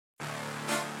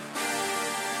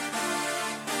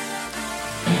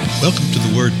Welcome to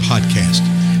the Word Podcast.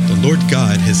 The Lord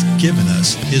God has given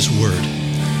us His Word.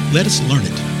 Let us learn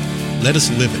it. Let us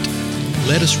live it.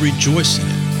 Let us rejoice in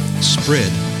it.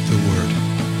 Spread the Word.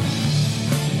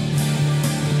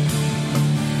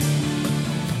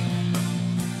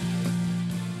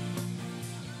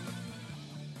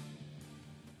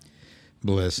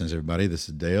 Blessings, everybody. This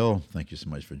is Dale. Thank you so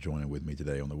much for joining with me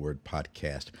today on the Word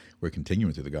Podcast. We're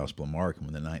continuing through the Gospel of Mark. I'm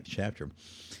in the 9th chapter.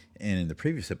 And in the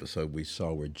previous episode, we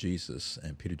saw where Jesus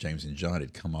and Peter, James, and John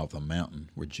had come off the mountain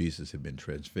where Jesus had been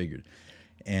transfigured.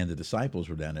 And the disciples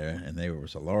were down there, and there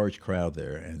was a large crowd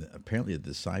there. And apparently the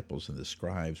disciples and the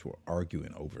scribes were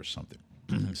arguing over something,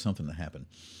 something that happened.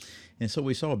 And so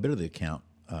we saw a bit of the account,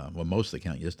 most of the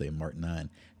account yesterday in Mark 9.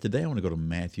 Today I want to go to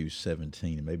Matthew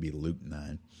 17 and maybe Luke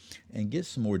 9 and get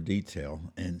some more detail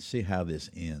and see how this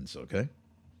ends, okay?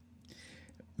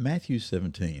 Matthew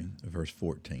 17, verse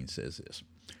 14 says this.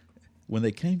 When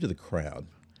they came to the crowd,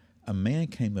 a man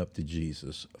came up to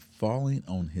Jesus, falling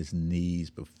on his knees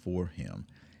before him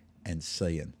and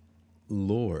saying,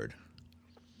 Lord,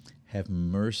 have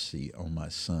mercy on my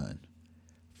son,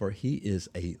 for he is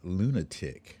a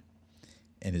lunatic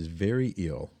and is very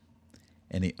ill,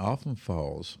 and he often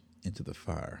falls into the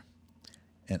fire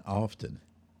and often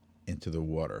into the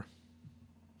water.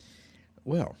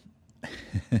 Well,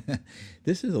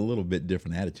 this is a little bit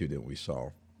different attitude than we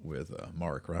saw with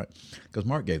Mark, right? Because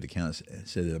Mark gave the account,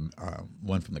 said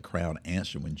one from the crowd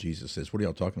answered when Jesus says, what are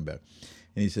y'all talking about?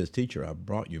 And he says, Teacher, I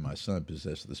brought you my son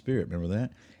possessed of the Spirit. Remember that?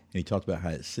 And he talked about how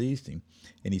it seized him.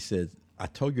 And he said, I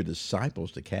told your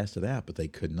disciples to cast it out, but they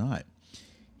could not.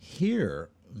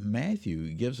 Here,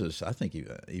 Matthew gives us, I think,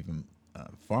 even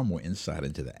far more insight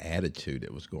into the attitude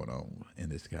that was going on in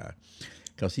this guy,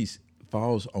 because he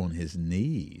falls on his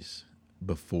knees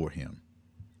before him.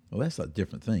 Well, that's a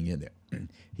different thing, isn't it?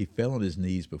 He fell on his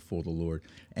knees before the Lord,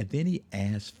 and then he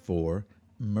asked for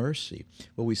mercy.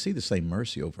 Well, we see the same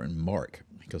mercy over in Mark,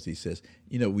 because he says,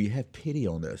 we have pity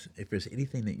on us if there's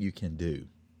anything that you can do,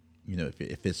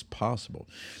 if it's possible.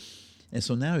 And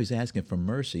so now he's asking for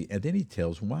mercy, and then he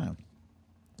tells why.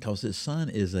 Because his son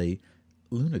is a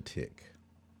lunatic.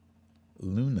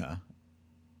 Luna,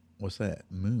 what's that?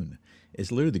 Moon.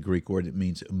 It's literally the Greek word. It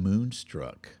means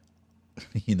moonstruck.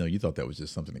 You thought that was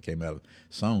just something that came out of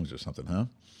songs or something, huh?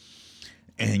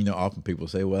 And, often people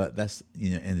say, well, that's,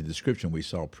 in the description we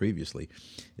saw previously,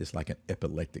 it's like an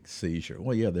epileptic seizure.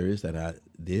 Well, yeah, there is that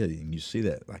idea, and you see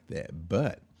that like that.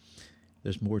 But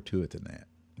there's more to it than that,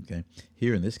 okay?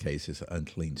 Here in this case, it's an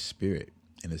unclean spirit,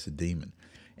 and it's a demon.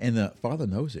 And the Father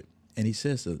knows it. And he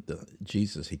says to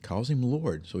Jesus, he calls him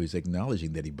Lord, so he's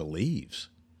acknowledging that he believes.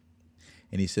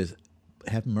 And he says,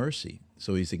 have mercy.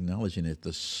 So he's acknowledging that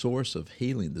the source of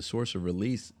healing, the source of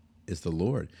release is the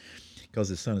Lord. Because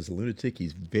his son is a lunatic,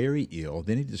 he's very ill.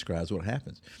 Then he describes what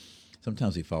happens.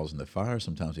 Sometimes he falls in the fire,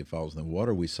 sometimes he falls in the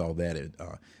water. We saw that at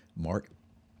Mark,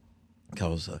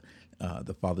 because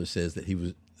the Father says that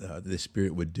the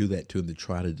Spirit would do that to him to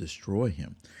try to destroy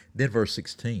him. Then verse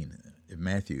 16, in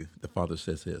Matthew, the Father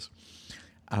says this,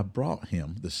 I brought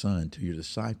him, the son, to your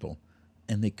disciple,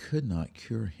 and they could not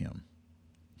cure him.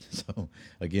 So,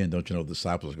 again, don't you know the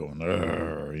disciples are going,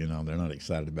 they're not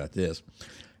excited about this.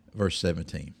 Verse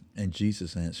 17, and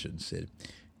Jesus answered and said,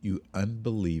 you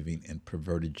unbelieving and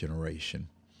perverted generation,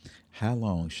 how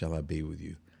long shall I be with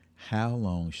you? How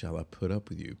long shall I put up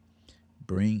with you?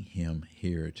 Bring him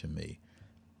here to me.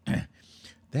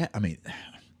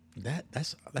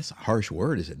 That's a harsh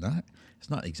word, is it not? It's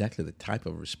not exactly the type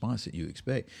of response that you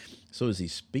expect. So is he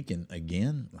speaking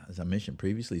again, as I mentioned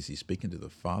previously, is he speaking to the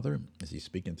Father? Is he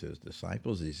speaking to his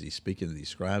disciples? Is he speaking to these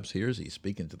scribes here? Is he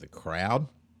speaking to the crowd?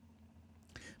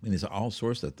 I mean, there's all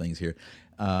sorts of things here.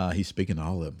 He's speaking to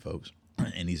all of them, folks.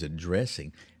 And he's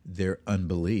addressing their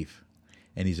unbelief.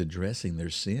 And he's addressing their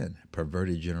sin,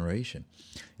 perverted generation.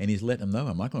 And he's letting them know,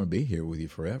 I'm not going to be here with you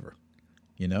forever.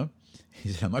 He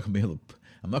said, I'm not going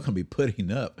to be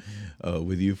putting up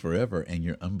with you forever and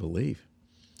your unbelief.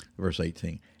 Verse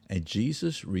 18, and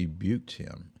Jesus rebuked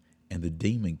him, and the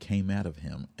demon came out of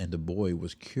him, and the boy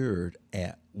was cured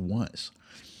at once.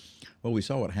 Well, we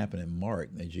saw what happened in Mark.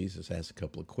 That Jesus asked a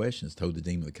couple of questions, told the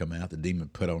demon to come out. The demon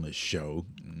put on a show,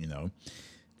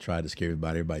 tried to scare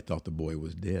everybody. Everybody thought the boy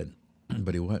was dead,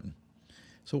 but he wasn't.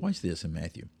 So watch this in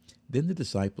Matthew. Then the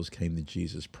disciples came to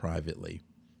Jesus privately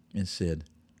and said,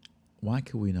 why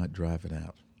could we not drive it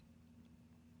out?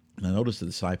 And I noticed the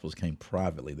disciples came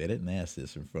privately. They didn't ask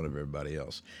this in front of everybody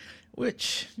else,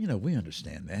 which, we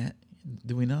understand that.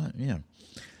 Do we not? Yeah.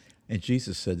 And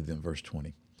Jesus said to them, verse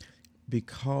 20,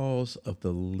 because of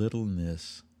the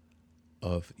littleness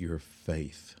of your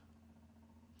faith.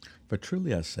 For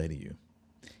truly I say to you,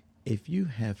 If you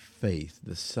have faith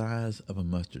the size of a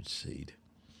mustard seed,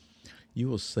 you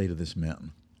will say to this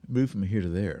mountain, move from here to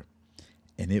there,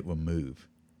 and it will move,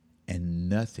 and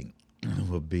nothing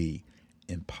will be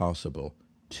impossible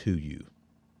to you.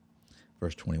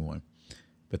 Verse 21,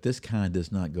 but this kind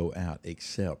does not go out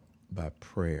except by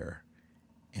prayer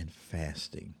and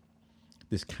fasting.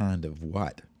 This kind of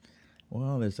what?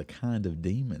 Well, there's a kind of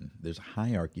demon. There's a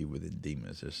hierarchy within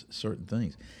demons. There's certain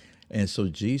things. And so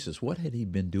Jesus, what had he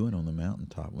been doing on the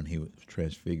mountaintop when he was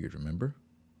transfigured, remember?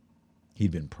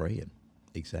 He'd been praying.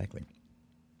 Exactly.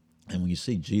 And when you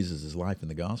see Jesus' life in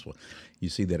the gospel, you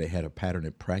see that it had a pattern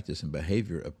of practice and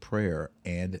behavior of prayer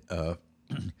and of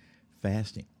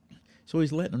fasting. So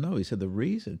he's letting them know. He said the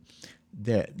reason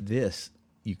that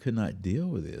you could not deal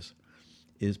with this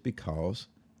is because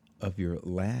of your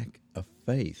lack of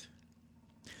faith.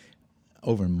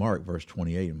 Over in Mark, verse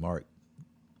 28, in Mark,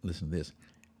 listen to this.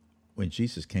 When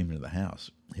Jesus came into the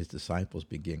house, his disciples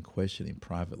began questioning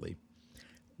privately,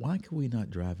 why could we not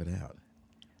drive it out?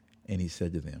 And he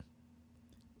said to them,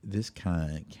 this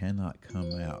kind cannot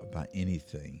come out by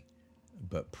anything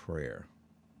but prayer.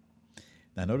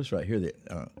 Now notice right here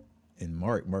that in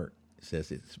Mark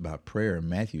says it's by prayer, and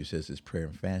Matthew says it's prayer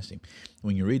and fasting.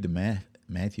 When you read the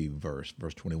Matthew verse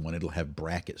 21, it'll have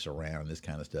brackets around this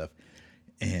kind of stuff.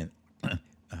 And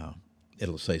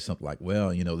it'll say something like,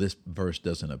 well, this verse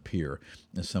doesn't appear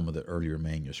in some of the earlier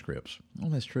manuscripts.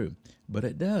 Well, that's true. But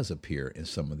it does appear in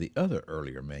some of the other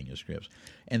earlier manuscripts.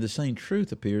 And the same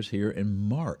truth appears here in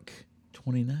Mark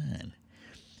 29.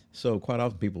 So quite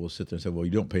often people will sit there and say, well,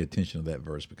 you don't pay attention to that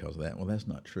verse because of that. Well, that's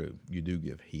not true. You do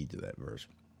give heed to that verse.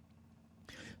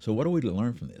 So what are we to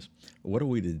learn from this? What are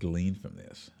we to glean from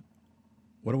this?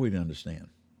 What are we to understand?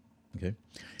 Okay?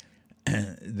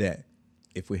 That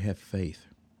if we have faith,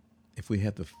 if we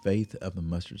have the faith of the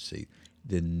mustard seed,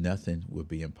 then nothing would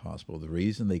be impossible. The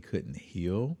reason they couldn't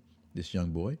heal this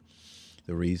young boy,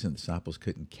 the reason the disciples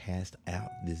couldn't cast out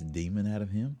this demon out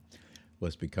of him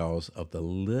was because of the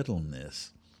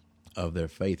littleness of their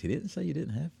faith. He didn't say you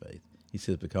didn't have faith. He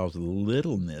says because of the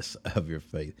littleness of your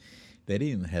faith. They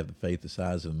didn't have the faith the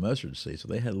size of a mustard seed, so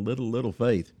they had little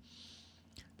faith.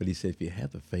 But he said if you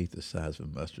have the faith the size of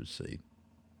a mustard seed,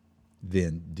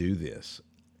 then do this,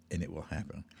 and it will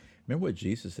happen. Remember what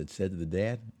Jesus had said to the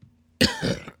dad?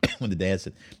 When the dad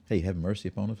said, hey, have mercy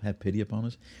upon us, have pity upon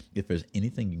us. If there's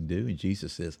anything you can do, and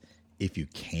Jesus says, if you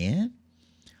can,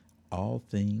 all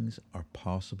things are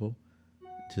possible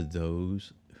to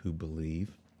those who believe.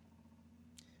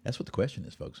 That's what the question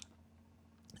is, folks.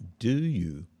 Do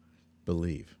you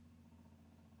believe?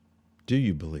 Do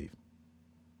you believe?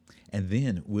 And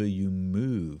then will you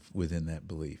move within that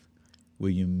belief? Will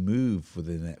you move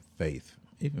within that faith?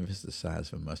 Even if it's the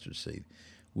size of a mustard seed,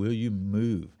 will you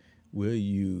move? Will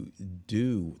you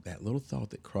do that little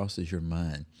thought that crosses your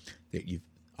mind that you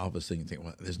all of a sudden think,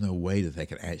 well, there's no way that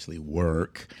can actually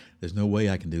work. There's no way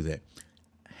I can do that.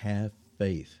 Have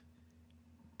faith.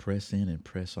 Press in and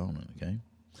press on, okay?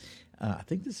 I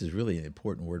think this is really an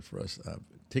important word for us,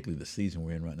 particularly the season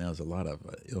we're in right now. There's a lot of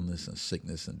illness and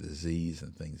sickness and disease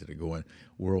and things that are going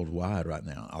worldwide right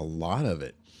now. A lot of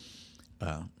it,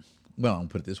 well, I'll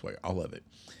put it this way, all of it,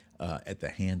 at the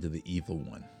hand of the evil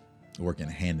one, working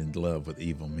hand in glove with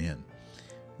evil men.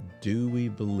 Do we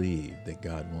believe that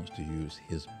God wants to use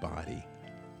his body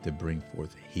to bring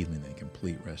forth healing and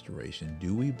complete restoration?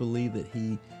 Do we believe that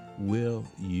he will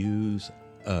use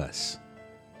us?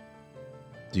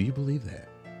 Do you believe that?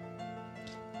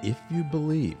 If you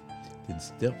believe, then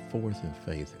step forth in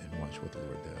faith and watch what the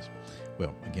Lord does.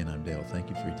 Well, again, I'm Dale. Thank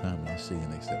you for your time, and I'll see you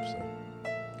next episode.